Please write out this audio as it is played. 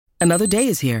Another day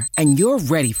is here, and you're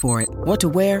ready for it. What to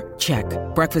wear? Check.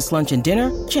 Breakfast, lunch, and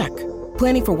dinner? Check.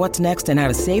 Planning for what's next and how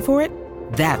to save for it?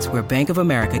 That's where Bank of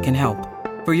America can help.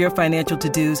 For your financial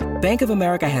to-dos, Bank of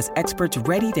America has experts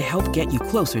ready to help get you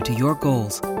closer to your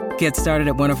goals. Get started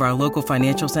at one of our local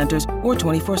financial centers or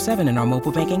 24/7 in our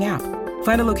mobile banking app.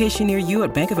 Find a location near you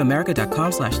at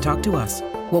bankofamerica.com/talktous.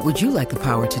 What would you like the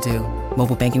power to do?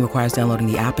 Mobile banking requires downloading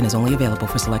the app and is only available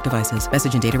for select devices.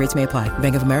 Message and data rates may apply.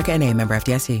 Bank of America N.A., member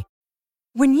FDIC.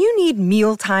 When you need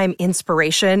mealtime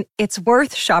inspiration, it's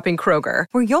worth shopping Kroger,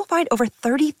 where you'll find over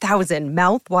 30,000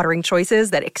 mouth-watering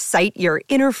choices that excite your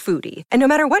inner foodie. And no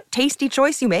matter what tasty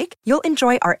choice you make, you'll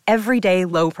enjoy our everyday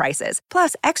low prices,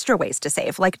 plus extra ways to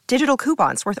save, like digital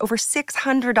coupons worth over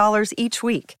 $600 each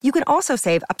week. You can also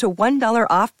save up to $1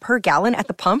 off per gallon at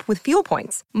the pump with fuel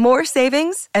points. More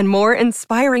savings and more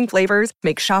inspiring flavors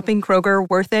make shopping Kroger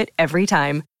worth it every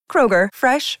time. Kroger,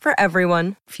 fresh for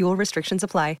everyone. Fuel restrictions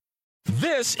apply.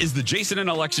 This is the Jason and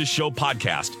Alexis Show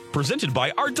podcast, presented by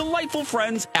our delightful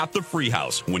friends at the Free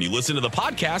House. When you listen to the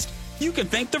podcast, you can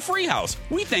thank the Free House.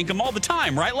 We thank them all the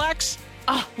time, right, Lex?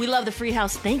 Oh, we love the Free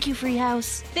House. Thank you, Free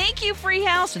House. Thank you, Free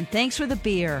House, and thanks for the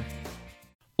beer.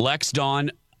 Lex,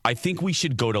 Dawn, I think we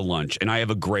should go to lunch, and I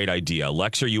have a great idea.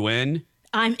 Lex, are you in?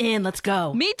 I'm in. Let's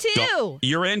go. Me too.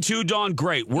 You're in too, Dawn?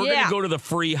 Great. We're going to go to the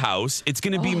Free House. It's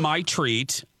going to be my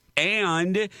treat,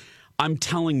 and I'm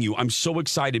telling you, I'm so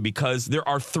excited because there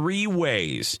are 3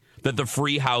 ways that the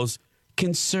Free House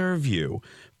can serve you.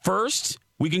 First,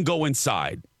 we can go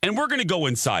inside, and we're going to go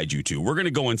inside, you two. We're going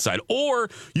to go inside. Or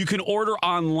you can order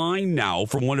online now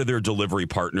from one of their delivery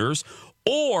partners.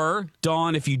 Or,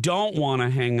 Dawn, if you don't want to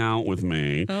hang out with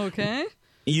me, okay,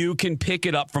 you can pick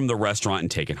it up from the restaurant and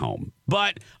take it home.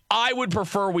 But I would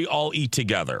prefer we all eat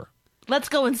together. Let's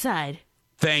go inside.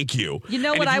 Thank you. You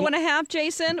know what I want to have,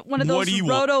 Jason? One of those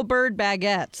Roto Bird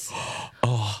baguettes.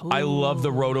 Oh, I love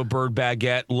the Roto Bird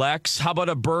baguette. Lex, how about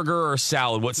a burger or a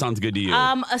salad? What sounds good to you?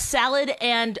 A salad,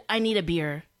 and I need a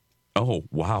beer. Oh,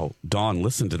 wow. Dawn,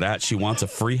 listen to that. She wants a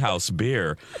Free House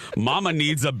beer. Mama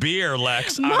needs a beer,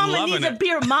 Lex. Mama needs a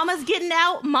beer. Mama's getting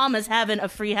out. Mama's having a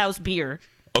Free House beer.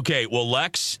 Okay, well,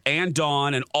 Lex and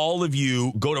Dawn and all of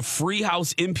you, go to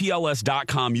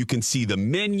freehousempls.com. You can see the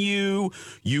menu.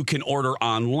 You can order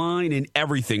online and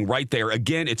everything right there.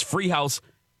 Again, it's Freehouse.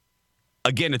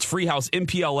 Again, it's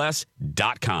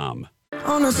freehousempls.com.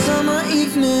 On a summer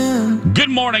evening. Good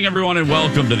morning, everyone, and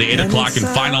welcome to the 8 o'clock and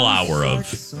final hour of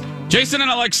Jason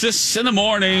and Alexis in the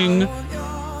morning.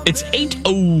 It's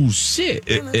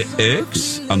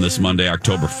 8:06 on this Monday,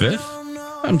 October 5th.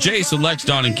 I'm Jason, Lex,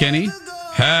 Dawn, and Kenny.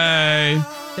 Hey,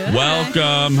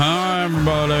 welcome. Hi,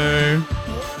 everybody.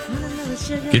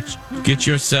 Get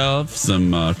yourself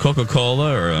some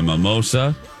Coca-Cola or a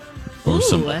mimosa or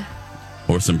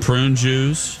some prune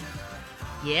juice.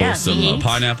 Yeah, or some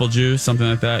pineapple juice, something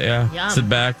like that. Yeah. Yum. Sit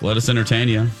back, let us entertain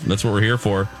you. That's what we're here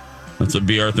for. That's what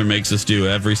B. Arthur makes us do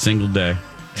every single day.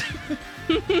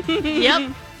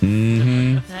 Yep.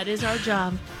 Mm-hmm. That is our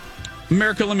job.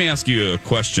 America, let me ask you a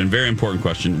question, very important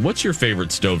question. What's your favorite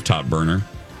stovetop burner?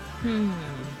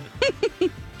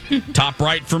 Top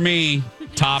right for me.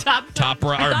 Top right.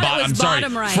 Or bottom. I'm sorry.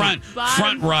 Right.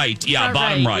 Front right. Yeah,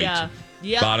 bottom right. Yeah.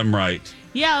 Yep. Bottom right.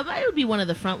 Yeah, it would be one of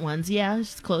the front ones. Yeah,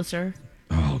 it's closer.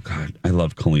 Oh, God. I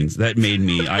love Colleen's. That made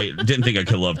me, I didn't think I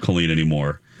could love Colleen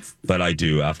anymore, but I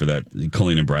do after that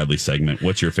Colleen and Bradley segment.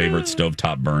 What's your favorite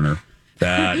stovetop burner?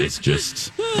 That is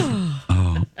just,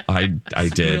 I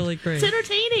did. Really great. It's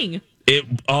entertaining.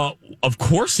 Of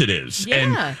course it is. Yeah.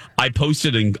 And I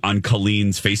posted on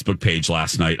Colleen's Facebook page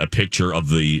last night a picture of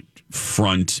the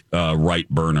front right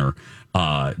burner.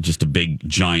 Just a big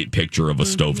giant picture of a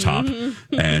stovetop,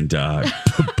 and I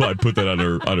put that on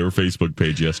her Facebook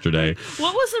page yesterday.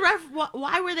 What was the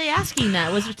why were they asking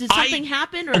that? Did something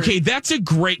happen? Or? Okay, that's a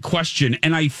great question,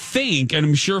 and I think, and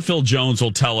I'm sure Phil Jones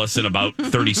will tell us in about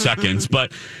 30 seconds,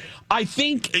 but I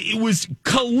think it was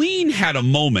Colleen had a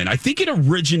moment. I think it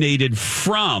originated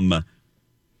from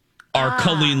our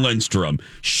Colleen Lindstrom.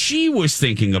 She was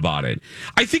thinking about it.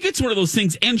 I think it's one of those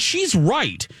things, and she's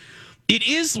right. It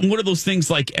is one of those things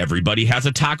like everybody has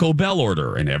a Taco Bell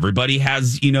order and everybody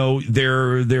has,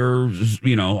 their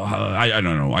I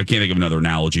don't know. I can't think of another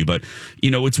analogy, but,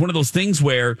 it's one of those things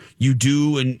where you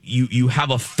do and you have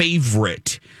a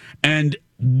favorite. And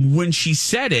when she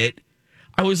said it,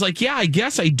 I was like, yeah, I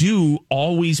guess I do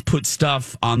always put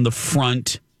stuff on the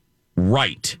front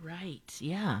right. Right,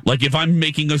 yeah. Like if I'm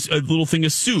making a little thing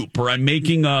of soup or I'm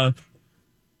making a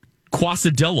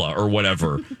quesadilla or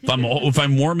whatever, if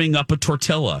I'm warming up a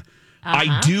tortilla,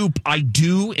 I do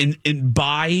and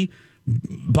by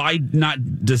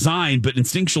not design but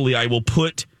instinctually I will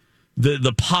put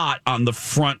the pot on the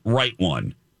front right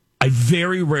one. I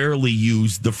very rarely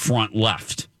use the front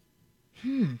left.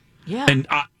 Yeah.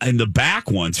 And the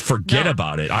back ones, forget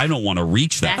about it. I don't want to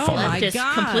reach that Back far. left is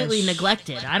completely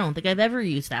neglected. I don't think I've ever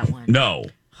used that one. No.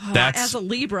 As a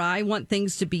Libra, I want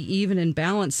things to be even and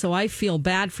balanced, so I feel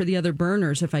bad for the other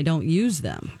burners if I don't use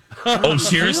them. Oh,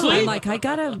 seriously? I'm like, I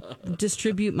gotta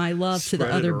distribute my love to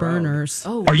the other burners.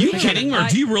 Oh, are you kidding, or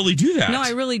do you really do that? No,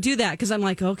 I really do that because I'm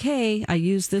like, okay, I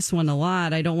use this one a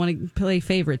lot. I don't want to play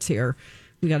favorites here.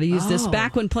 We got to use this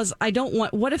back one. Plus, I don't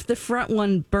want. What if the front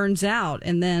one burns out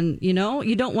and then you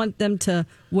don't want them to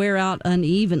wear out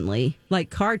unevenly like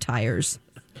car tires.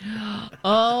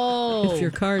 Oh, if your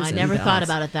car's I never thought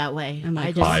about it that way.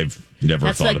 I've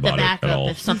never thought about it at all.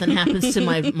 If something happens to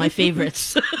my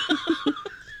favorites.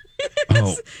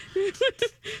 Oh,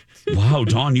 wow,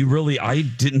 Dawn, I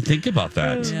didn't think about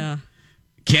that. Yeah.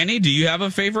 Kenny, do you have a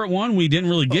favorite one? We didn't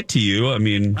really get to you. I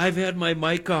mean, I've had my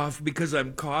mic off because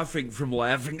I'm coughing from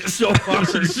laughing so hard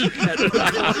at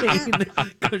McLean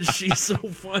because she's so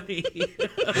funny.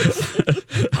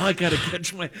 I gotta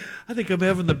catch I think I'm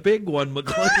having the big one,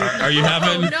 McLean. Are you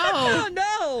having?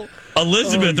 No.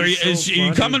 Elizabeth, are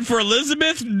you coming for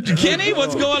Elizabeth? Kenny,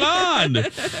 what's going on?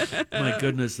 My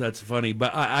goodness, that's funny.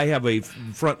 But I have a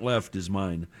front left is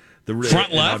mine. The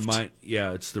front left?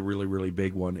 Yeah, it's the really, really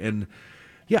big one. And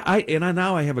yeah,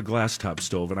 now I have a glass top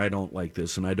stove, and I don't like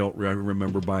this, and I don't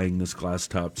remember buying this glass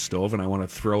top stove, and I want to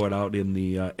throw it out in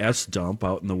the S dump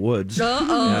out in the woods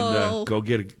and go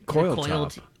get a coil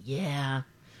top. Yeah.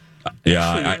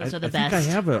 Yeah, those are the best.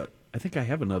 I think I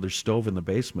have another stove in the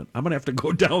basement. I'm gonna have to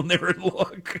go down there and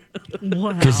look.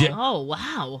 Wow. Oh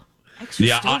wow. Extra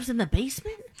stoves in the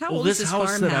basement? How old is this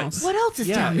farmhouse? What else is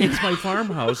down there? It's my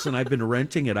farmhouse, and I've been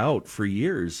renting it out for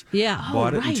years. Yeah.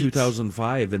 Bought it in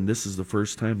 2005, and this is the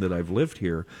first time that I've lived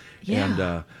here. Yeah.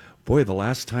 And boy, the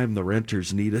last time the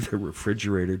renters needed a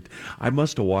refrigerator, I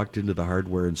must have walked into the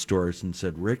hardware and stores and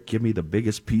said, Rick, give me the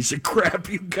biggest piece of crap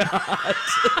you got.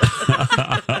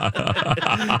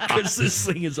 Because this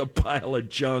thing is a pile of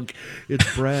junk.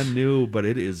 It's brand new, but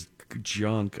it is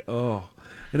junk. Oh.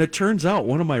 And it turns out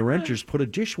one of my renters put a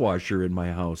dishwasher in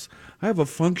my house. I have a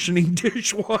functioning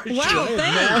dishwasher. Wow,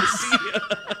 thanks.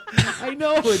 I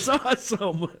know, it's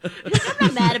awesome. I'm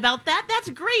not mad about that. That's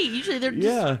great. Usually they're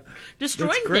just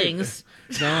destroying things.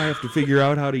 Now I have to figure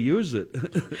out how to use it.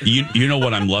 You know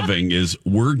what I'm loving is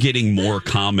we're getting more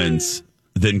comments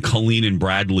than Colleen and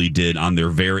Bradley did on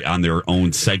their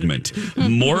own segment.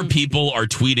 More people are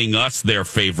tweeting us their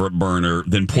favorite burner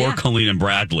than poor Colleen and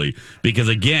Bradley. Because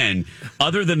again,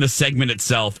 other than the segment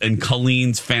itself and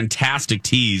Colleen's fantastic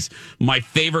tease, my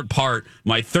third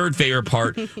favorite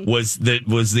part was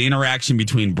the interaction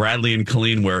between Bradley and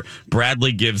Colleen, where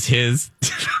Bradley gives his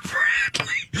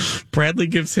Bradley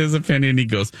gives his opinion. He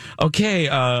goes, "Okay,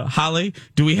 Holly,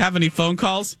 do we have any phone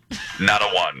calls?" Not a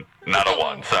one.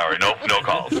 Sorry, no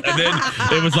calls. And then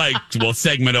it was like, well,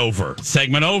 segment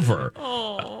over.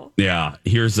 Oh. Yeah,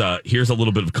 here's a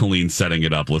little bit of Colleen setting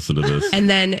it up. Listen to this. And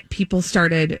then people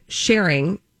started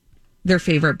sharing their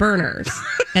favorite burners,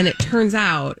 and it turns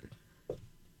out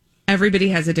everybody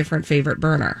has a different favorite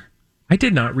burner. I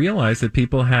did not realize that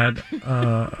people had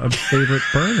a favorite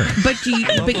burner. But you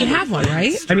have one,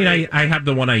 right? I mean, I have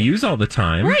the one I use all the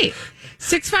time. Right.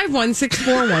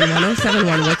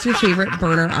 651-641-1071. What's your favorite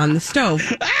burner on the stove?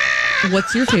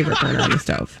 What's your favorite burner on the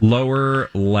stove?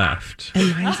 Lower left. And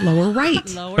mine's lower right.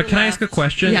 But can I ask a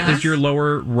question? Yes. Is your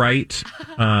lower right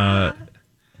the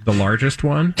largest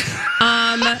one?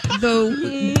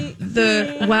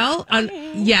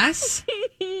 Yes.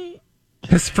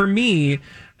 Because for me,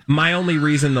 my only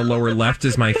reason the lower left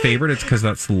is my favorite, it's because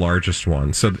that's the largest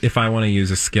one. So if I want to use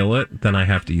a skillet, then I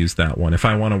have to use that one. If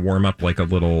I want to warm up like a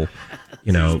little,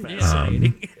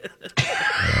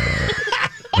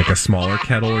 like a smaller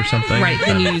kettle or something. Right,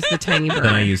 then you use the tiny burner.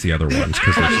 Then I use the other ones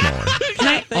because they're smaller. Can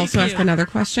I also ask another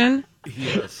question?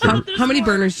 Yes. How many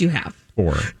burners do you have?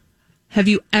 4. Have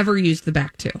you ever used the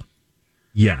back 2?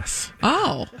 Yes.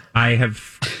 Oh. I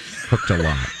have cooked a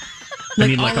lot. Like I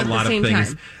mean, like a lot of things.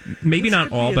 Time. Maybe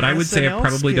not all, but I would say I've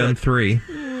probably done 3.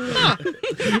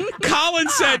 Colin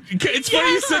said, it's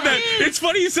funny you said that. It's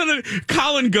funny you said that.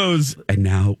 Colin goes, and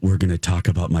now we're going to talk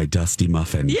about my dusty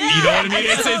muffin. Yeah, you know what I mean?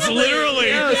 It's literally.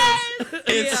 Yes.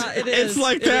 It's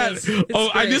like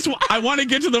that. I want to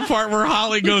get to the part where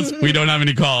Holly goes, we don't have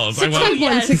any calls.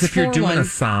 Because if you're doing a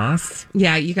sauce.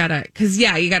 Yeah, you gotta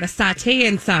saute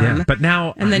in some. Yeah, but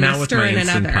now and then now you with stir my in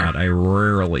Instant another. Pot, I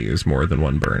rarely use more than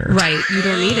one burner. Right, you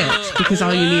don't need it because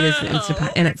all you need is the Instant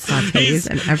Pot, and it sautés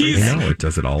and everything. No, it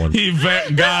does it all in. He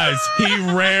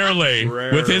rarely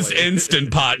with his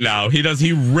Instant Pot now. He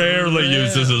rarely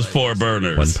uses his 4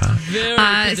 burners. One pot.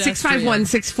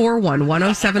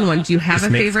 651-641-1071. Do you have This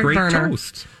a makes favorite great burner?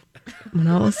 Toast. When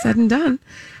all is said and done.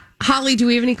 Holly, do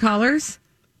we have any callers?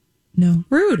 No.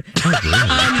 Rude. Oh, really? Do you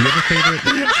have a favorite?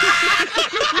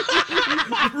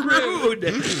 Rude.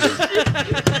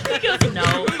 He goes,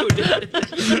 no.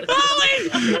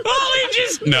 Holly,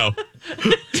 just no.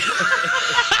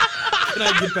 Can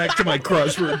I get back to my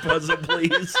crossword puzzle,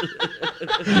 please?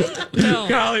 No.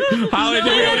 Holly, do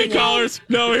we have any callers?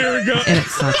 No, here we go. And it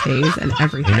sautés and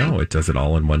everything. No, it does it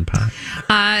all in one pot.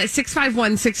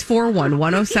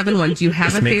 651-641-1071. Do you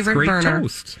have This a makes favorite great burner?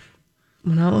 Toast.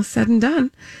 When all is said and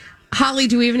done. Holly,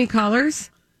 do we have any callers?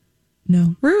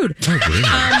 No. Rude. Oh, really?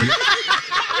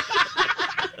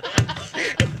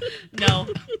 No.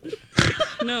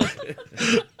 No.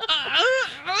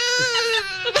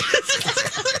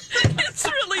 It's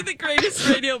really the greatest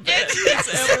radio bit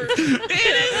ever.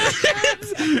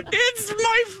 It's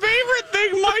my favorite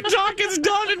thing my talk has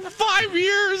done in 5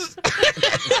 years.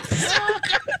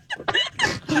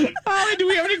 Holly, do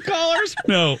we have any callers?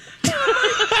 No.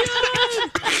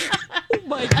 Oh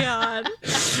my God.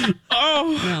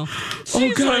 Oh. No.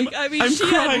 Oh,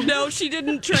 God. She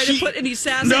didn't try to put any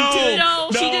sass No, into it. no.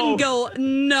 She didn't go,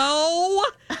 no.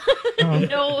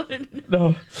 No.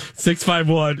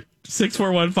 651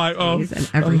 6415. Oh. And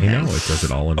everything. I know, it does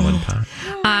it all in one pot.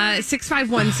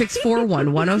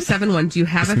 651-641-1071. Do you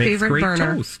have This a makes favorite great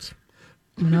burner? Toast.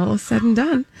 When all is said and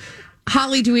done.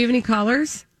 Holly, do we have any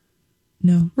callers?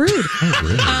 No. Rude. Oh,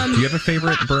 really? Do you have a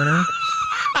favorite burner?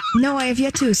 No, I have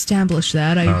yet to establish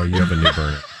that. Oh, you have a new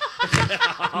burner. And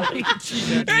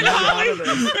Holly,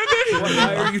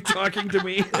 Why are you talking to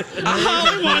me?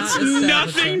 Holly wants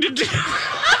nothing to do.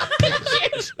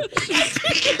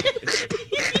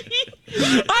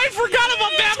 I forgot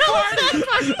about that part.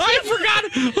 I forgot.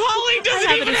 Holly I doesn't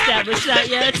haven't even have. established that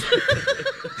yet.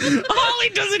 Holly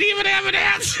doesn't even have an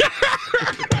answer.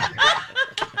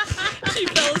 She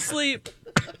fell asleep.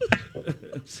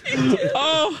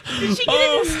 Oh, Did she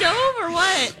get in the stove or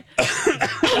what?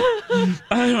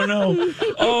 I don't know.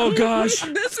 Oh gosh.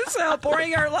 This is how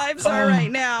boring our lives are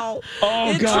right now.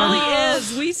 Oh, it God. truly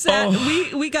is. We sat.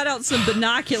 We got out some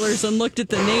binoculars and looked at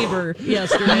the neighbor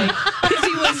yesterday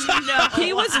because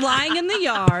he was lying in the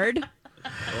yard.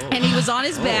 And he was on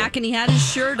his back, and he had his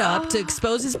shirt up to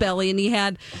expose his belly, and he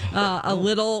had a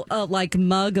little like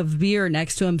mug of beer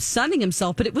next to him, sunning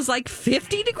himself. But it was like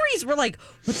 50 degrees. We're like,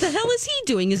 what the hell is he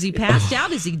doing? Is he passed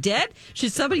out? Is he dead?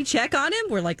 Should somebody check on him?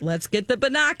 We're like, let's get the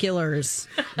binoculars.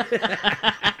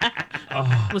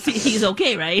 Well, see, he's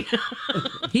okay, right?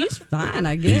 He's fine,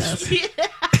 I guess.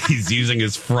 He's using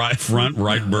his front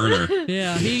right burner.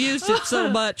 Yeah, he used it so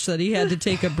much that he had to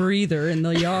take a breather in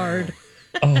the yard.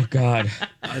 Oh God.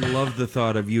 I love the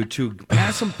thought of you two.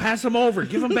 Pass him over.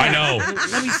 Give him back. I know.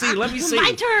 Let me see.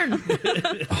 My turn.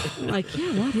 I'm like,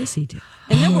 yeah, what is he doing?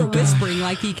 And then we're whispering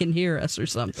like he can hear us or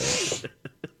something.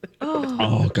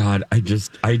 Oh God. I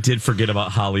did forget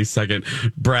about Holly's second.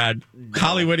 Brad,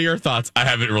 Holly, what are your thoughts? I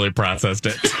haven't really processed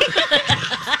it.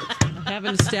 I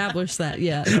haven't established that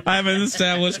yet. I haven't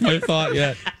established my thought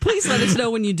yet. Please let us know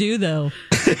when you do, though.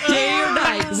 Day or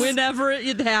night, whenever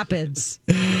it happens.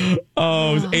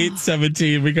 Oh, it's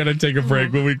 8:17. We got to take a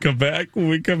break. When we come back,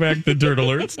 the Dirt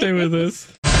Alert. Stay with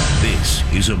us. This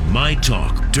is a My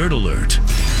Talk Dirt Alert.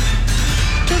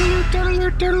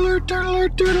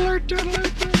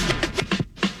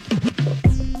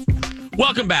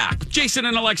 Welcome back. Jason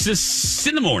and Alexis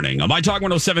in the morning on My Talk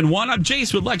 107.1. I'm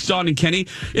Jace with Lex, Dawn, and Kenny.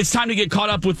 It's time to get caught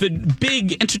up with the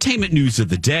big entertainment news of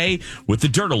the day with the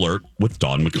Dirt Alert with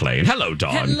Dawn McClain. Hello,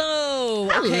 Dawn. Hello.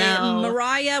 Okay, Hello.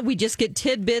 Mariah, we just get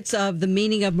tidbits of the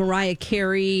meaning of Mariah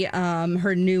Carey,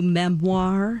 her new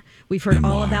memoir. We've heard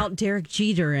all about Derek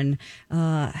Jeter and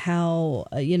how,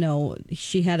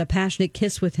 she had a passionate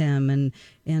kiss with him and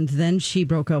then she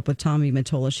broke up with Tommy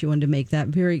Mottola. She wanted to make that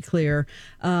very clear.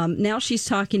 Now she's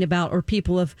talking about, or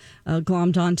people have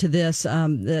glommed onto this,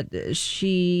 that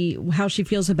how she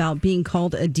feels about being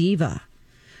called a diva.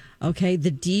 Okay, the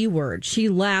D word. She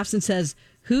laughs and says,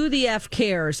 who the F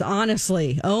cares,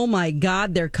 honestly? Oh, my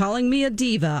God, they're calling me a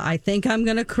diva. I think I'm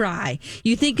going to cry.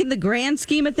 You think in the grand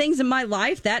scheme of things in my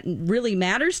life, that really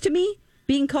matters to me?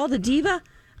 Being called a diva?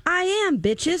 I am,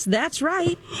 bitches. That's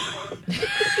right.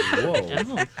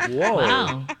 Whoa.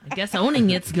 Wow. I guess owning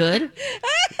it's good.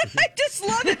 I just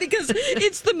love it because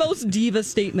it's the most diva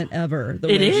statement ever. The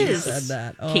way It she is. said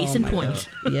that. Case in my point.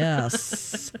 God.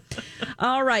 Yes.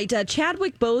 All right.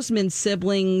 Chadwick Boseman's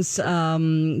siblings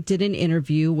did an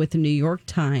interview with the New York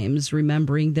Times,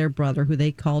 remembering their brother, who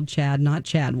they called Chad, not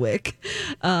Chadwick.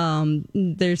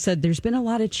 They said there's been a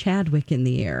lot of Chadwick in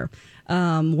the air.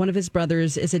 One of his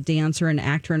brothers is a dancer, an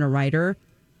actor, and a writer.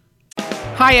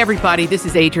 Hi, everybody. This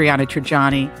is Adriana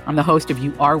Trajani. I'm the host of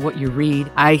You Are What You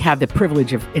Read. I have the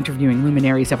privilege of interviewing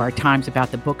luminaries of our times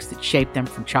about the books that shaped them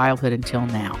from childhood until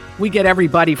now. We get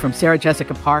everybody from Sarah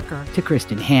Jessica Parker to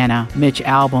Kristen Hanna, Mitch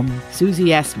Albom, Susie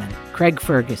Essman, Craig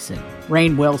Ferguson,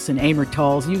 Rainn Wilson, Amor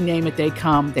Tolls, you name it, they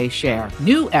come, they share.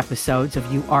 New episodes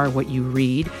of You Are What You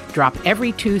Read drop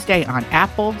every Tuesday on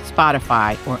Apple,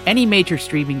 Spotify, or any major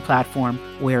streaming platform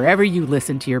wherever you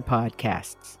listen to your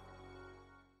podcasts.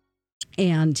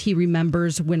 And he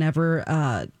remembers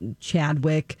whenever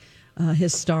Chadwick,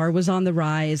 his star was on the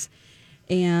rise.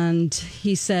 And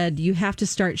he said, you have to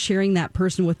start sharing that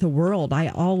person with the world. I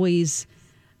always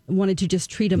wanted to just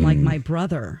treat him like my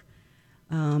brother.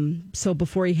 So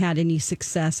before he had any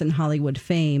success in Hollywood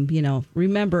fame,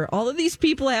 remember, all of these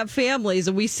people have families,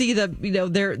 and we see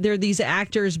they're these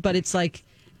actors, but it's like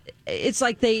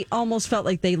they almost felt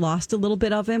like they lost a little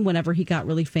bit of him whenever he got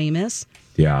really famous.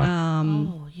 Yeah.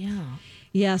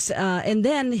 Yes. And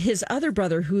then his other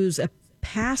brother, who's a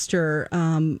pastor,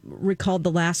 recalled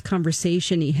the last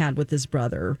conversation he had with his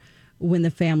brother when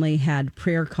the family had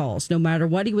prayer calls. No matter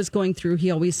what he was going through, he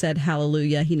always said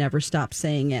hallelujah. He never stopped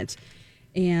saying it.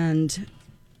 And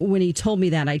when he told me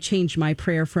that, I changed my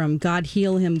prayer from God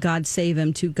heal him, God save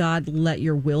him, to God let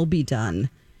your will be done.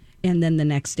 And then the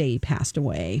next day he passed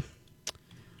away.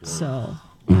 So,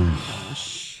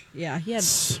 yeah, he had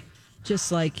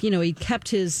just he kept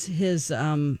his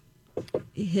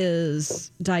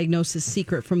diagnosis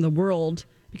secret from the world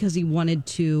because he wanted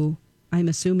to, I'm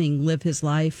assuming, live his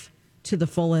life to the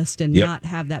fullest and not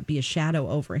have that be a shadow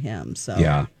over him. So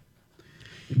yeah.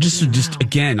 Just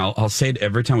again, I'll say it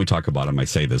every time we talk about him. I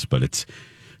say this, but it's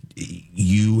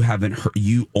you haven't heard.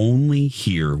 You only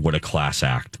hear what a class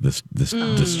act this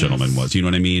gentleman was. You know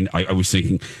what I mean? I was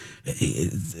thinking,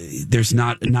 there's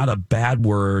not a bad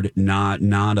word, not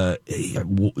a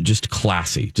just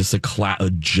classy, just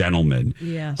a gentleman.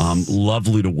 Yes,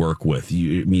 lovely to work with.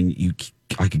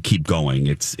 I could keep going.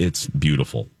 It's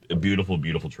beautiful.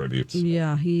 Beautiful tributes.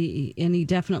 Yeah, he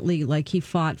definitely he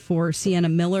fought for Sienna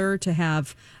Miller to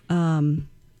have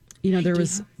there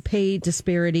was pay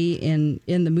disparity in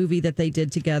the movie that they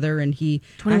did together, and he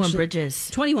 21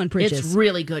 Bridges. It's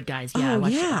really good, guys. Yeah, I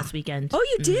watched it last weekend. Oh,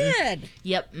 you did?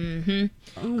 Yep. Mm-hmm.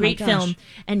 Oh, great film.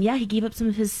 And he gave up some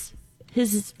of his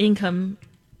income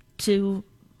to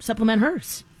supplement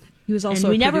hers. He was also and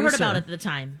we a never heard producer. about it at the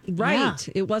time. Right.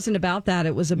 Yeah. It wasn't about that.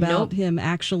 It was about him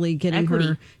actually getting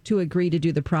her to agree to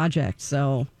do the project.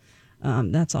 So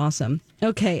that's awesome.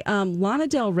 Okay. Lana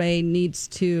Del Rey needs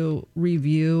to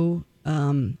review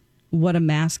what a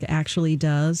mask actually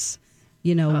does.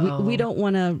 We don't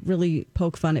want to really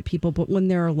poke fun at people, but when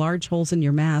there are large holes in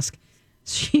your mask,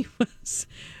 she was,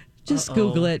 just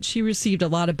Google it. She received a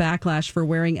lot of backlash for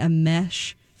wearing a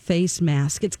mesh face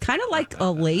mask. It's kind of like a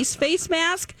lace face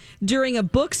mask during a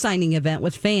book signing event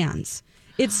with fans.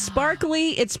 It's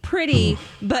sparkly, it's pretty,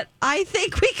 but I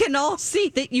think we can all see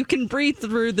that you can breathe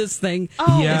through this thing.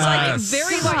 Oh, yes. It's like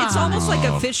very large. It's almost like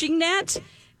a fishing net.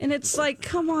 And it's like,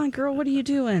 come on, girl, what are you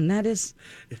doing? It's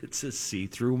a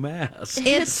see-through mask.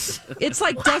 It's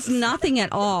like does nothing at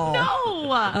all.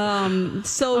 No.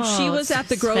 She was at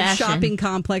the Grove Shopping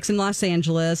Complex in Los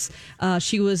Angeles.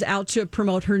 She was out to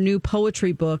promote her new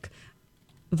poetry book.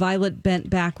 Violet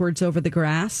Bent Backwards Over the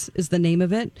Grass is the name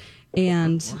of it.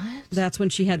 And that's when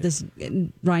she had this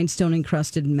rhinestone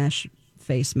encrusted mesh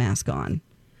face mask on.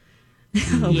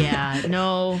 Yeah,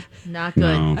 no, not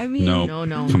good. No, I mean, no.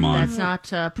 Come on. That's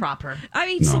not proper. I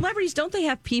mean, celebrities, don't they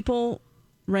have people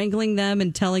wrangling them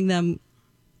and telling them,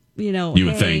 you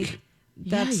would think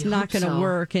that's not going to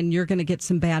work and you're going to get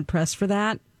some bad press for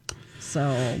that?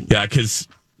 So yeah, because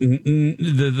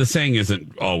the saying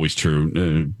isn't always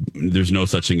true. There's no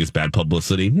such thing as bad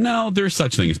publicity. No, there's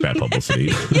such thing as bad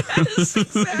publicity. Yes,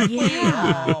 exactly.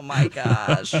 Yeah. Oh my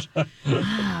gosh.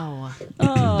 Wow.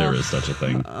 There is such a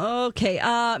thing. Okay.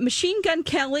 Machine Gun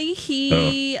Kelly,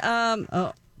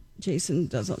 Jason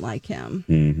doesn't like him.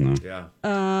 Mm-hmm.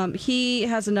 Yeah. He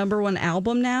has a #1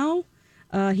 album now.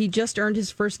 He just earned his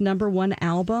first #1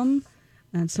 album.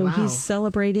 And so he's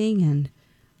celebrating and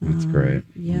That's great.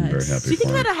 Yeah, I'm very happy Do you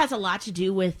think for him. that it has a lot to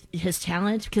do with his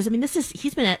talent? Because I mean,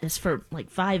 he's been at this for like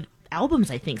 5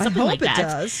 albums, I think, something like that.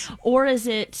 Does. Or is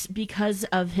it because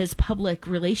of his public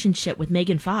relationship with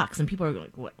Megan Fox? And people are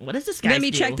like, "What is this guy? Let me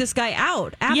check this guy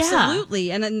out."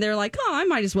 Absolutely, and then they're like, "Oh, I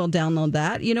might as well download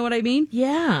that." You know what I mean?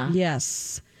 Yeah.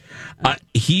 Yes.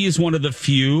 He is one of the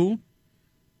few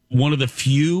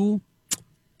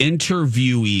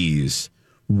interviewees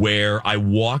where I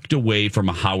walked away from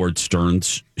a Howard Stern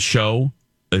show,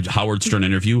 a Howard Stern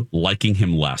interview, liking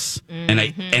him less.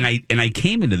 Mm-hmm. And I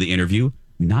came into the interview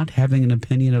not having an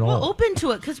opinion at all. Well, open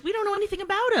to it because we don't know anything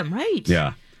about him, right?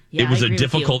 Yeah. Yeah, it was I a agree with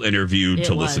difficult you. interview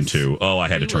to listen to. Oh, I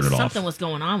had to turn it off. Something was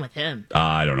going on with him.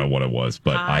 I don't know what it was,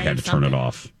 but I had to turn it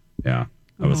off. Yeah.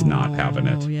 I was not having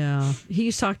it. Oh, yeah.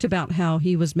 He's talked about how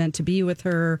he was meant to be with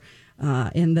her,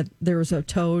 and that there was a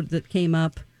toad that came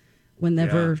up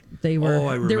whenever they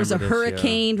were. There was a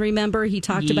hurricane, remember? He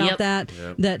talked about that,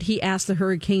 that he asked the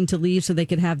hurricane to leave so they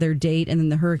could have their date, and then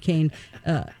the hurricane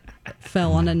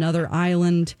fell on another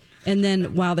island. And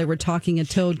then while they were talking, a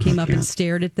toad came up and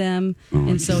stared at them.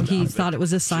 And so he thought it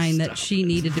was a sign that she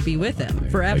needed to be with him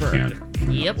forever. I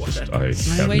can't. Yep. I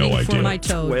have I'm waiting no idea. for my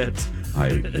toad. I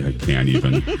can't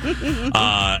even.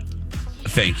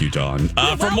 Thank you, Dawn.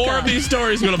 For more of these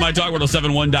stories, go to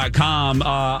mytalk1071.com.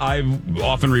 I've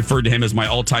often referred to him as my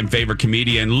all-time favorite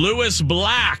comedian. Lewis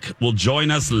Black will join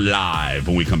us live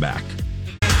when we come back.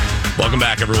 Welcome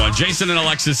back, everyone. Jason and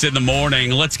Alexis in the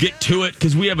morning. Let's get to it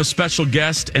because we have a special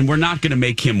guest, and we're not going to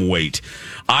make him wait.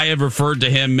 I have referred to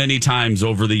him many times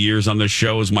over the years on this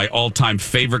show as my all-time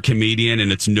favorite comedian, and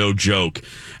it's no joke.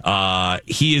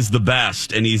 He is the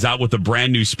best, and he's out with a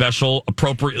brand new special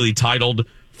appropriately titled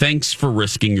Thanks for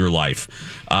Risking Your Life.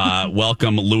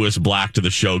 Welcome, Lewis Black, to the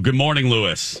show. Good morning,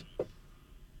 Lewis.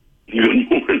 Good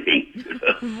morning.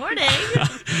 Good morning.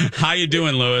 How you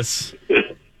doing, Lewis?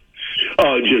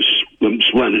 I'm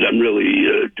splendid. I'm really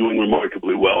doing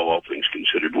remarkably well, all things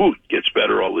considered. Woo, it gets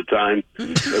better all the time.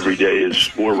 Every day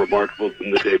is more remarkable than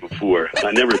the day before.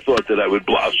 I never thought that I would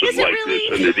blossom like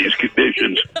this under these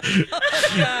conditions.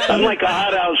 I'm like a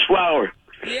hothouse flower.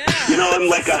 Yeah. You know, I'm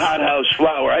like a hothouse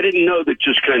flower. I didn't know that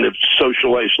just kind of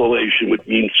social isolation would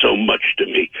mean so much to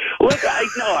me. Look, I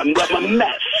know I'm a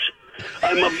mess.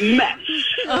 I'm a mess.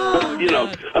 You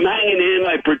know, I'm hanging in.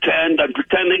 I'm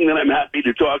pretending that I'm happy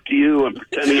to talk to you. I'm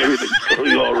pretending everything's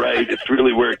going all right. It's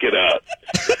really working out.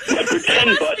 My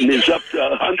pretend button is up to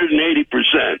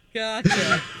 180%.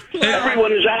 Gotcha.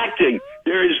 Everyone is acting.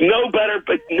 There is no better,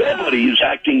 but nobody is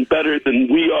acting better than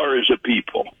we are as a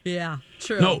people. Yeah,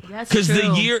 true. No, because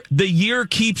the year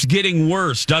keeps getting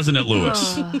worse, doesn't it,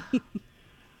 Lewis?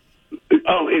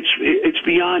 It's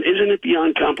beyond. Isn't it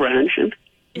beyond comprehension?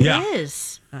 It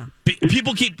is.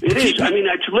 People keep. It is. I mean,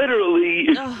 it's literally.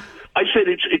 I said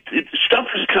it's stuff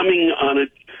is coming on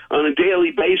a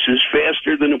daily basis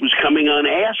faster than it was coming on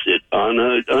acid on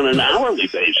an hourly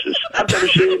basis. I've never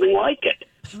seen anything like it.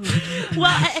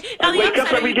 Well, I wake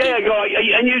up every day. I go,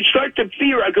 and you start to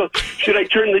fear. I go, should I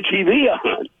turn the TV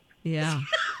on? Yeah,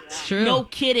 it's true. No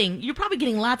kidding. You're probably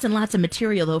getting lots and lots of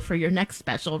material though for your next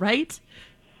special, right?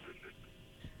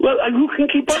 Well, who can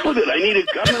keep up with it? I'm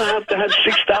going to have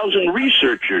 6,000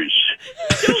 researchers.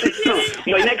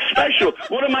 My next special,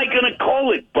 what am I going to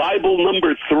call it? Bible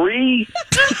number 3?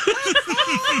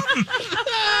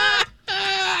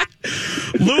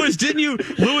 Lewis,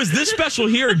 this special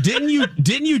here, didn't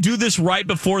you do this right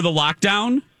before the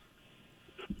lockdown?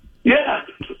 Yeah,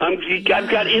 I've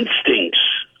got instincts.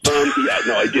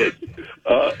 I did.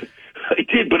 I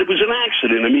did, but it was an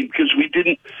accident. I mean, because we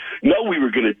didn't know we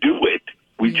were going to do it.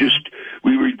 We just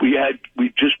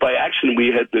by accident we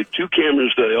had the 2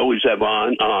 cameras that I always have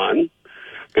on,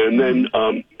 and then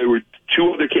there were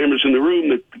 2 other cameras in the room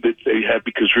that they have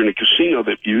because we're in a casino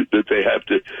that they have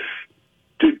to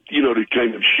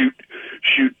kind of shoot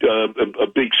a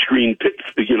big screen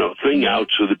thing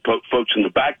out so that folks in the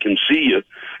back can see you,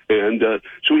 and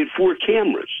so we had 4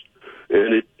 cameras,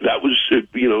 and that was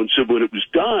so when it was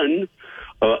done.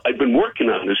 I'd been working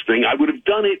on this thing. I would have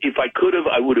done it if I could have.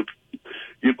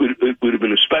 It would have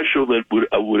been a special that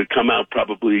would have come out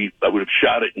probably. I would have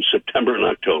shot it in September and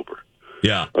October.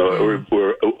 Yeah. Or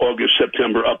August,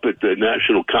 September up at the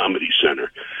National Comedy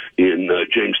Center in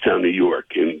Jamestown, New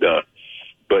York. And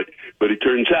but But it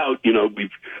turns out,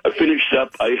 I finished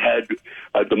up. I had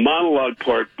the monologue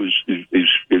part was as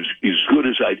good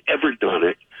as I'd ever done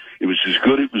it. It was as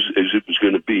good as it was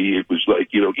going to be. It was like,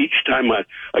 each time I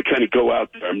kind of go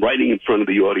out there, I'm writing in front of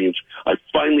the audience. I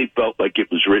finally felt like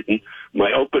it was written.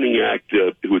 My opening act,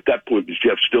 who at that point was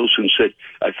Jeff Stilson, said,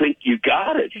 "I think you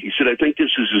got it." He said, "I think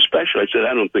this is a special." I said,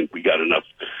 "I don't think we got enough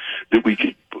that we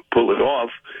could pull it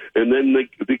off." And then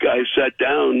the guy sat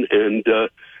down and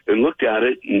looked at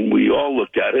it, and we all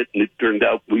looked at it, and it turned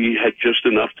out we had just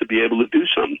enough to be able to do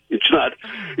something. It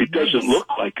doesn't look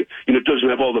like, it doesn't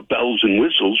have all the bells and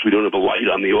whistles. We don't have a light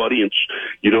on the audience.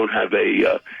 You don't have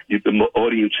the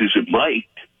audience isn't mic'd.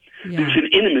 Yeah. There's an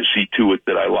intimacy to it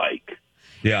that I like.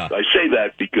 Yeah. I say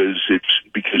that because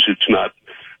it's not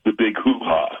the big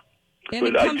hoo-ha. And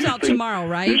it comes out tomorrow,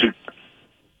 right?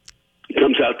 It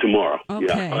comes out tomorrow. Okay.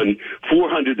 Yeah. On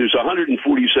 400, there's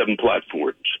 147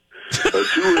 platforms. 2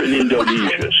 are in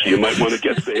Indonesia, so you might want to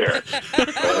get there.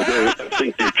 I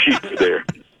think they're cheaper there.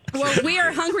 Well, we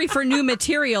are hungry for new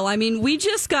material. I mean, we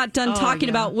just got done talking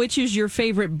about which is your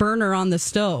favorite burner on the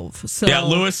stove. So yeah,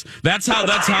 Lewis, that's how.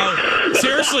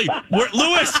 Seriously,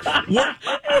 Lewis,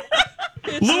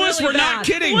 we're not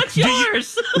kidding. What's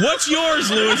yours? What's yours,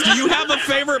 Lewis? Do you have a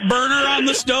favorite burner on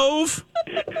the stove?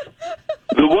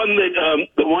 The one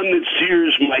that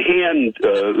sears my hand,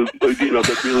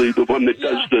 the one that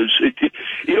does this.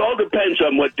 It all depends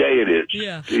on what day it is.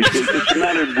 Yeah. It's a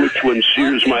matter of which one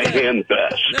sears my hand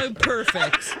best. No,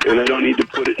 perfect. And I don't need to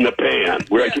put it in a pan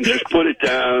where I can just put it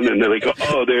down and then I go,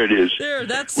 oh, there it is. There,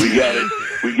 that's we got it.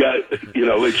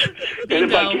 It's, and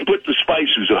if I can put the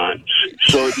spices on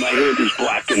so that my hand is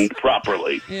blackened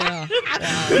properly. Yeah.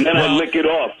 And then I lick it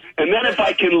off. And then if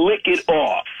I can lick it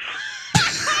off,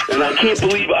 and I can't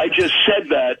believe I just said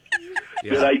that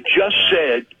I just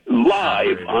said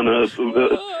live on a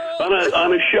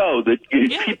show that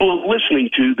people are listening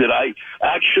to, that I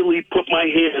actually put my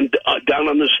hand down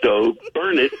on the stove,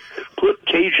 burn it, put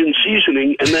Cajun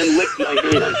seasoning, and then lick my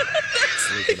hand.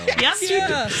 Yes.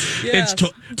 Yeah. It's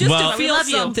just to feel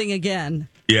something again.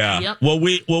 Yeah. Yep. Well,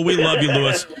 we love you,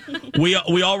 Lewis. We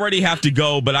already have to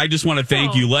go, but I just want to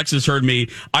thank you. Lex has heard me.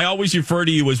 I always refer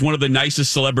to you as one of the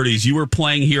nicest celebrities. You were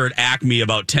playing here at Acme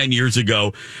about 10 years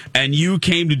ago, and you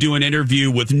came to do an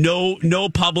interview with no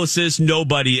publicist,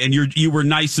 nobody, and you were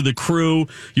nice to the crew.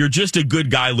 You're just a good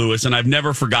guy, Lewis, and I've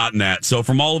never forgotten that. So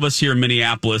from all of us here in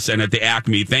Minneapolis and at the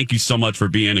Acme, thank you so much for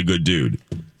being a good dude.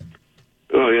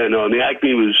 Oh yeah, no, and the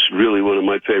Acme was really one of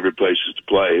my favorite places to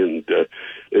play, and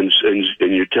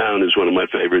your town is one of my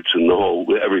favorites, and the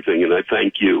whole everything. And I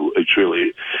thank you. It's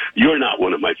really, you're not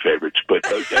one of my favorites, but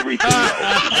everything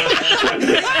else is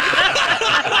splendid.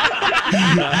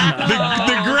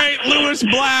 the great Lewis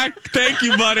Black. Thank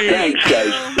you, buddy. Thanks,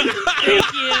 guys.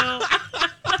 Thank you.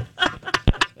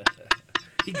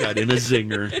 He got in a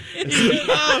zinger.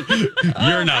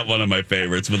 You're not one of my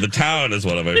favorites, but the town is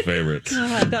one of my favorites.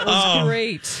 God, that was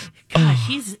great. Gosh,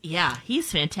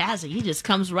 he's fantastic. He just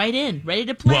comes right in, ready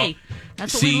to play.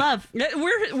 That's what we love.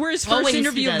 We're his first Always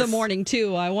interview of the morning,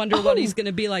 too. I wonder what he's going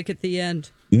to be like at the end.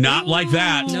 Not like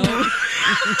that. No.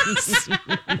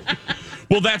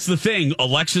 Well, that's the thing.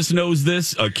 Alexis knows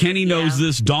this. Kenny knows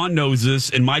this. Dawn knows this.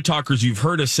 And my talkers, you've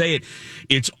heard us say it.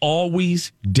 It's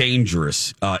always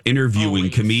dangerous interviewing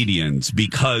comedians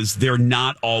because they're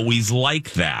not always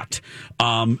like that.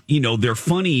 They're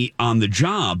funny on the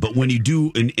job, but when you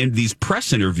do in these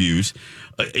press interviews,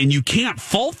 and you can't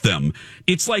fault them.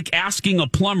 It's like asking a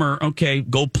plumber, okay,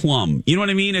 go plumb. You know what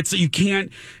I mean? It's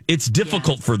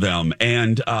difficult for them.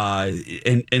 And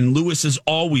Lewis is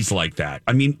always like that.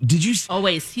 I mean, did you?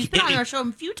 Always. He's been on our show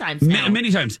a few times now.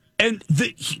 Many times. And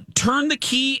turn the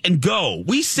key and go.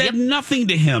 We said nothing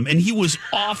to him, and he was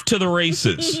off to the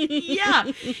races.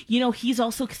 Yeah. He's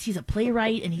also, because he's a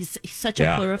playwright, and he's such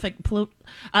a prolific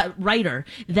writer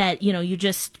that, you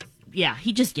just... Yeah,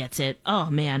 he just gets it. Oh,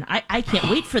 man. I can't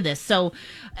wait for this. So,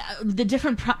 the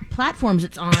different platforms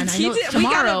it's on. I know it's tomorrow.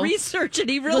 We got to research it.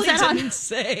 He really didn't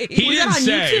say. He didn't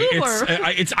say.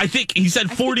 YouTube, I think he said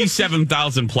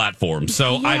 47,000 platforms,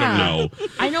 so I don't know.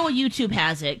 I know YouTube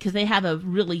has it because they have a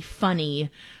really funny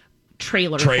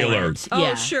trailer. For it.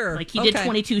 Oh, sure. Like he did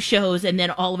 22 shows, and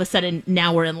then all of a sudden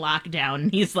now we're in lockdown.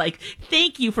 And he's like,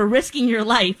 "Thank you for risking your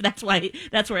life." That's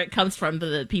where it comes from.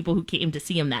 The people who came to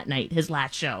see him that night, his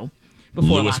last show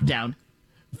before lockdown.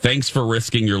 Thanks for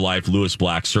risking your life, Lewis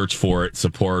Black. Search for it.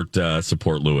 Support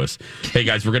Lewis. Hey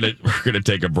guys, we're gonna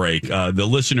take a break. The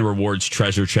listener rewards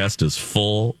treasure chest is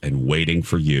full and waiting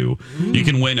for you. You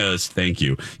can win us. Thank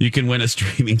you. You can win a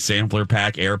streaming sampler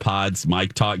pack, AirPods,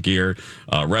 Mike Talk gear,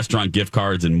 restaurant gift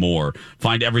cards, and more.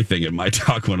 Find everything at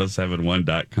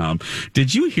mytalk1071.com.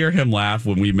 Did you hear him laugh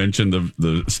when we mentioned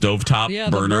the stovetop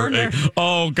burner?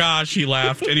 Oh gosh, he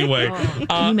laughed. Anyway,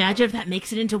 can you imagine if that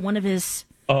makes it into one of his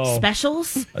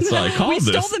specials? That's what I called this.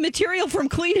 We stole the material from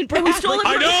Clean and Bradley.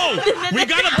 I know. We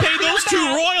got to pay those two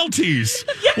royalties.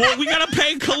 Well, we got to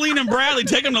pay Colleen and Bradley.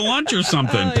 Take them to lunch or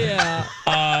something.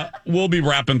 We'll be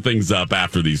wrapping things up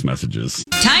after these messages.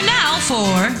 Time now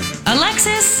for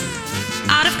Alexis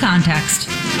Out of Context.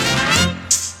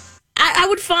 I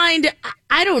would find,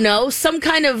 I don't know, some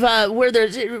kind of where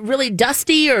there's really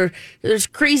dusty or there's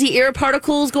crazy air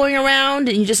particles going around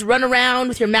and you just run around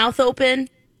with your mouth open.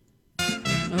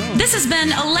 This has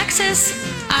been Alexis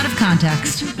Out of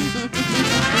Context.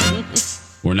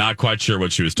 We're not quite sure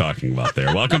what she was talking about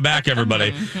there. Welcome back,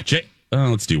 everybody.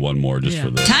 Let's do one more just for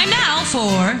this. Time now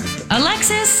for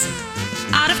Alexis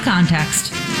Out of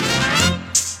Context.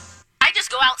 I just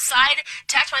go outside,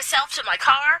 attach myself to my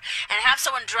car, and have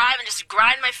someone drive and just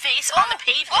grind my face on the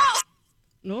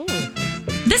pavement.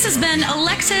 This has been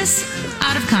Alexis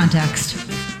Out of Context.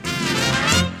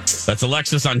 That's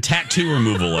Alexis on tattoo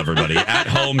removal, everybody. At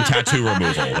home tattoo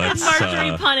removal. That's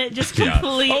Marjorie Punnett just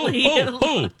completely.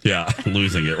 Yeah,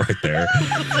 losing it right there.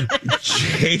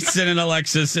 Jason and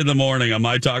Alexis in the morning on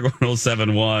My Talk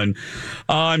 1071.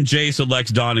 I'm Jason, Lex,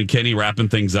 Dawn, and Kenny wrapping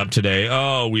things up today.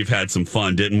 Oh, we've had some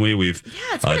fun, didn't we? It's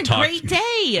been a great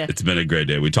day. It's been a great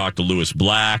day. We talked to Lewis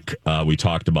Black. We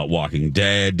talked about Walking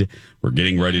Dead. We're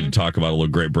getting ready to talk about a little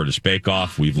Great British Bake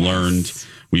Off. We've learned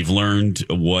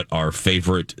what our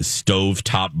favorite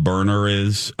stovetop burner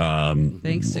is.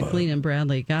 Thanks to Colleen and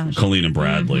Bradley. Gosh. Colleen and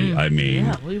Bradley. I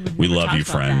mean, we love you,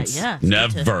 friends.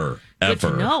 Never,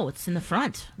 ever. No, it's in the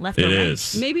front. Left or right. It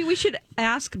is. Maybe we should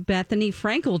ask Bethany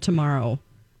Frankel tomorrow.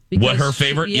 What her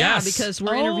favorite? Yes. Because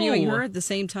we're interviewing her at the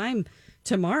same time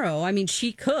tomorrow. I mean,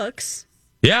 she cooks.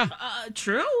 Yeah.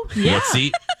 True. Yeah. Let's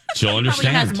see. She'll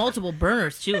understand. Probably has multiple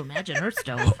burners, too. Imagine her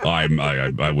stove. I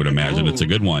would imagine it's a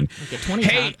good one.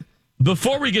 Hey,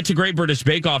 before we get to Great British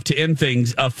Bake Off to end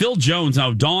things, Phil Jones.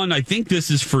 Now, Dawn, I think this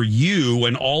is for you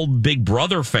and all Big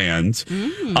Brother fans.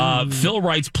 Phil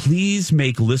writes, please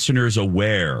make listeners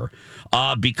aware.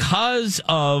 Because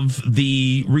of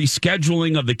the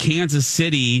rescheduling of the Kansas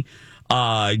City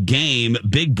game,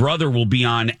 Big Brother will be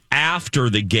on after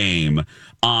the game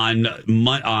on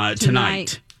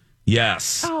tonight.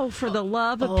 Yes. Oh, for the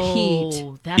love of Pete.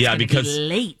 That's gonna be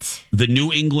late. The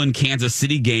New England Kansas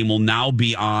City game will now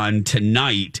be on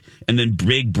tonight, and then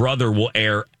Big Brother will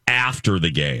air after the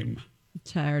game. I'm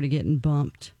tired of getting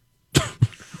bumped.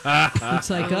 It's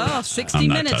like, 60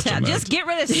 minutes. Just get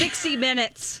rid of 60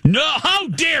 minutes. No, how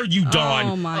dare you, Dawn?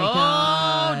 Oh, my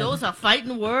God. Those are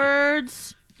fighting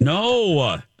words.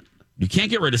 No, you can't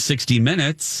get rid of 60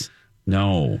 minutes.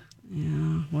 No.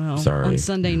 Yeah, well, sorry. On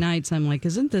Sunday nights, I'm like,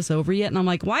 isn't this over yet? And I'm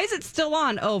like, why is it still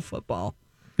on? Oh, football.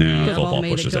 Yeah, football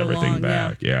pushes everything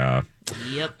back. Yeah.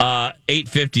 Yep.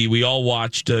 8:50. We all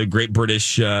watched the Great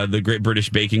British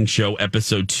Baking Show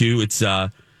episode 2.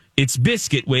 It's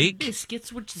biscuit week.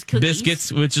 Biscuits, which is cookies.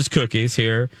 Biscuits, which is cookies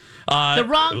here. The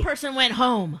wrong person went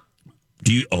home.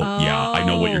 Do you? Yeah, I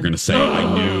know what you're going to say.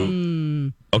 I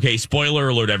knew. Okay, spoiler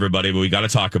alert, everybody, but we got to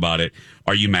talk about it.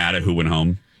 Are you mad at who went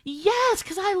home? Yes,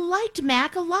 because I liked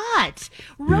Mac a lot.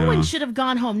 Rowan should have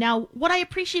gone home. Now, what I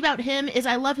appreciate about him is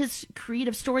I love his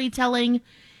creative storytelling.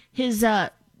 He's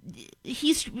artsy.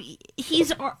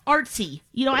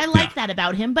 You know, I like that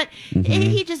about him, but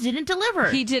he just didn't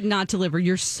deliver. He did not deliver.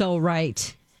 You're so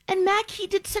right. And Mac, he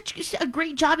did such a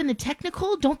great job in the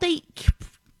technical. Don't they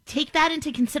take that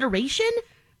into consideration?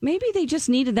 Maybe they just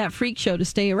needed that freak show to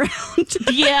stay around.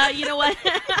 Yeah, you know what?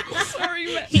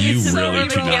 Sorry, Matt. He's really a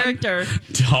character.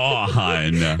 Dawn.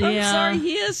 I'm sorry.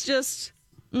 He is just.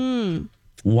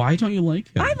 Why don't you like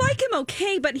him? I like him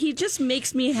okay, but he just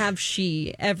makes me have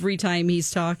every time he's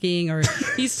talking or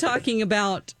he's talking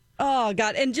about. Oh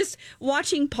God! And just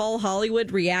watching Paul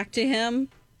Hollywood react to him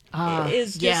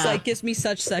is just like gives me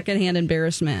such secondhand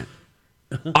embarrassment.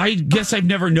 I guess I've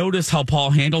never noticed how Paul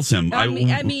handles him. I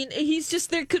mean, he's just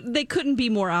there. They couldn't be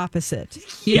more opposite.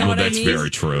 You know what that's I mean? Very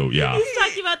true. Yeah. He's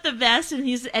talking about the vest,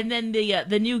 and then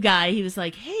the new guy. He was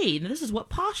like, "Hey, this is what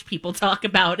posh people talk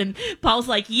about." And Paul's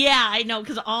like, "Yeah, I know,"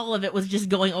 because all of it was just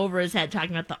going over his head,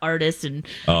 talking about the artist and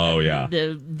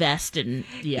the vest and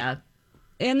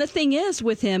And the thing is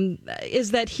with him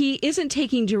is that he isn't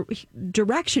taking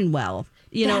direction well.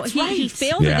 You know, That's he right.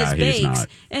 failed Yeah, at his he's bakes. not.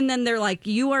 And then they're like,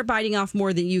 you are biting off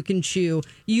more than you can chew.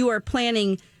 You are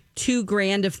planning too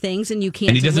grand of things and you can't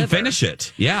And he doesn't deliver. finish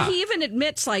it. Yeah. He even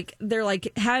admits, like, they're like,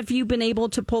 have you been able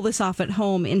to pull this off at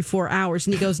home in 4 hours?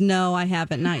 And he goes, no, I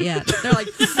haven't, not yet. They're like,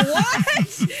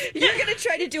 what? You're going to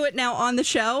try to do it now on the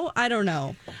show? I don't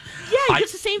know. Yeah, he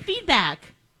gets the same feedback.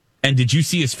 And did you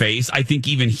see his face? I think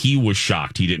even he was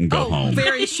shocked he didn't go home.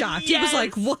 Very shocked. He was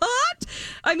like, what?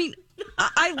 I mean,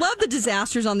 I love the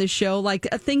disasters on this show. Like,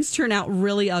 things turn out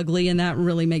really ugly, and that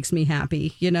really makes me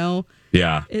happy, you know?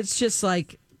 Yeah. It's just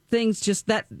like,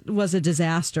 that was a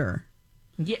disaster.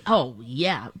 Yeah. Oh,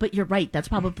 yeah. But you're right. That's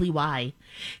probably why.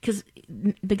 Because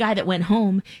the guy that went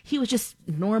home, he was just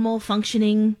normal,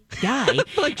 functioning guy.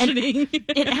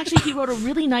 And actually, he wrote a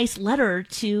really nice letter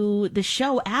to the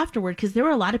show afterward because there were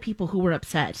a lot of people who were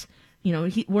upset. You know,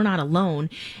 we're not alone.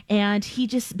 And he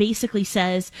just basically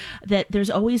says that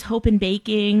there's always hope in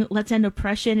baking. Let's end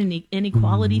oppression and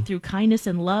inequality through kindness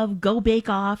and love. Go Bake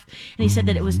Off. And he said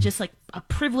that it was just like a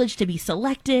privilege to be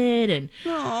selected and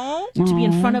to be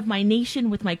in front of my nation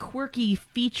with my quirky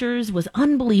features was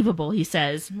unbelievable, he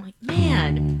says. I'm like,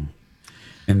 man.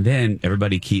 And then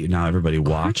everybody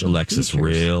watch Alexis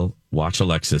real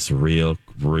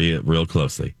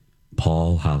closely.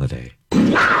 Paul Holiday.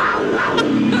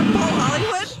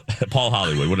 Paul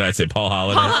Hollywood. What did I say? Paul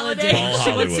Holiday? Paul Holiday.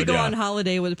 She wants to go on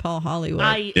holiday with Paul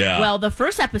Hollywood. Well, the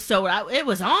first episode, it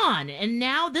was on. And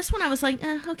now this one, I was like,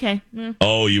 okay.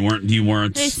 Oh, you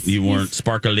weren't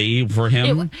sparkly for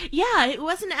him? It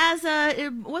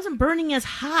wasn't burning as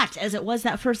hot as it was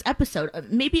that first episode.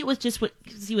 Maybe it was just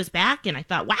because he was back, and I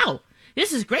thought, wow,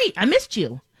 this is great. I missed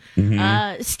you.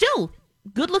 Mm-hmm. Still,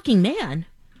 good-looking man.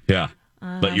 Yeah.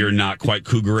 But you're not quite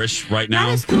cougarish right now?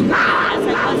 Not as cougarish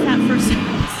as I was that first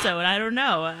episode. I don't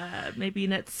know. Maybe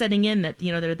that's setting in that,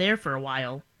 they're there for a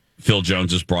while. Phil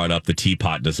Jones just brought up the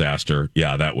teapot disaster.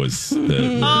 Yeah, that was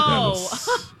the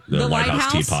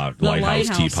lighthouse teapot.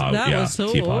 Lighthouse teapot. That was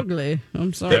so teapot. ugly.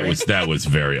 I'm sorry. That was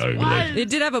very ugly. It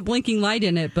did have a blinking light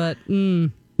in it, but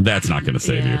that's not going to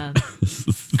save you.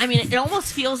 I mean, it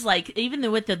almost feels like,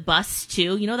 even with the bus,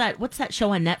 too, what's that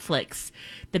show on Netflix?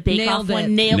 The Bake Off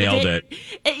one, Nailed It.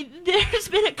 There's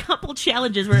been a couple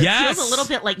challenges where it feels a little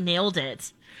bit like Nailed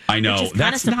It. I know.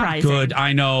 That's not good.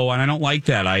 I know, and I don't like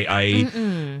that.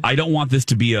 I don't want this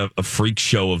to be a freak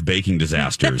show of baking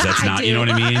disasters. That's not, you know what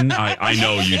I mean? I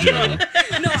know you do.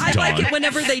 No, I like it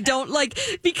whenever they don't,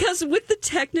 because with the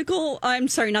technical, I'm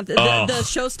sorry, not the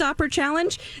Showstopper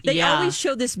challenge, they always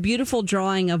show this beautiful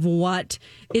drawing of what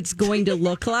it's going to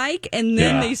look like, and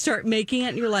then they start making it,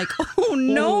 and you're like, oh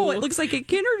no, it looks like a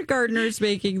kindergartner's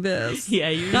making this.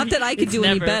 Yeah, not that I could do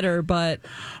any better, but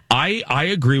I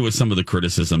agree with some of the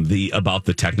criticism about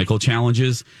the technical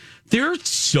challenges. They're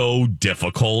so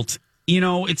difficult.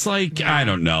 It's like, I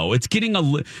don't know. It's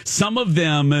getting some of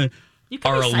them you can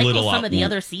are a little some of the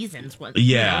other seasons. It's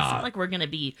not like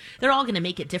they're all going to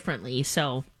make it differently.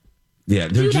 So yeah,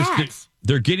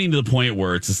 they're getting to the point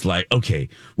where it's just like, okay,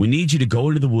 we need you to go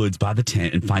into the woods by the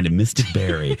tent and find a mystic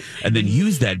berry and then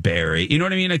use that berry. You know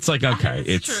what I mean? It's like, okay,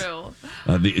 it's true.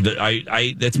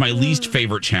 That's my least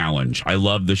favorite challenge. I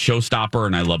love the Showstopper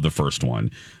and I love the first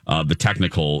one. The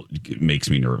technical makes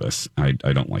me nervous. I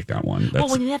don't like that one.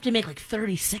 When you have to make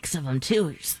 36 of them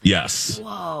too. Yes.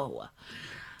 Whoa.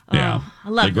 Yeah. I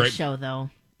love the show though.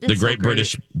 The Great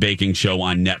British Baking Show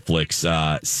on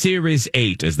Netflix, Series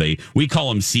 8, we call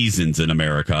them seasons in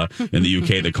America. In the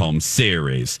UK, they call them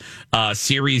series.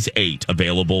 Series 8,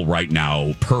 available right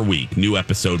now per week. New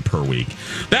episode per week.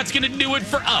 That's going to do it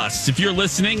for us. If you're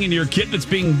listening and you're a kid that's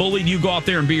being bullied, you go out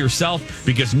there and be yourself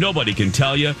because nobody can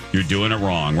tell you you're doing it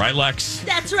wrong. Right, Lex?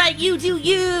 That's right. You do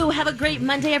you. Have a great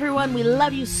Monday, everyone. We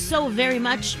love you so very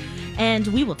much. And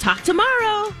we will talk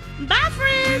tomorrow. Bye,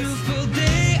 friends.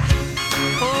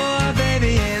 Oh,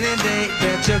 baby, any day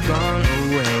that you're gone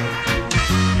away,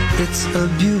 it's a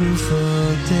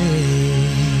beautiful day.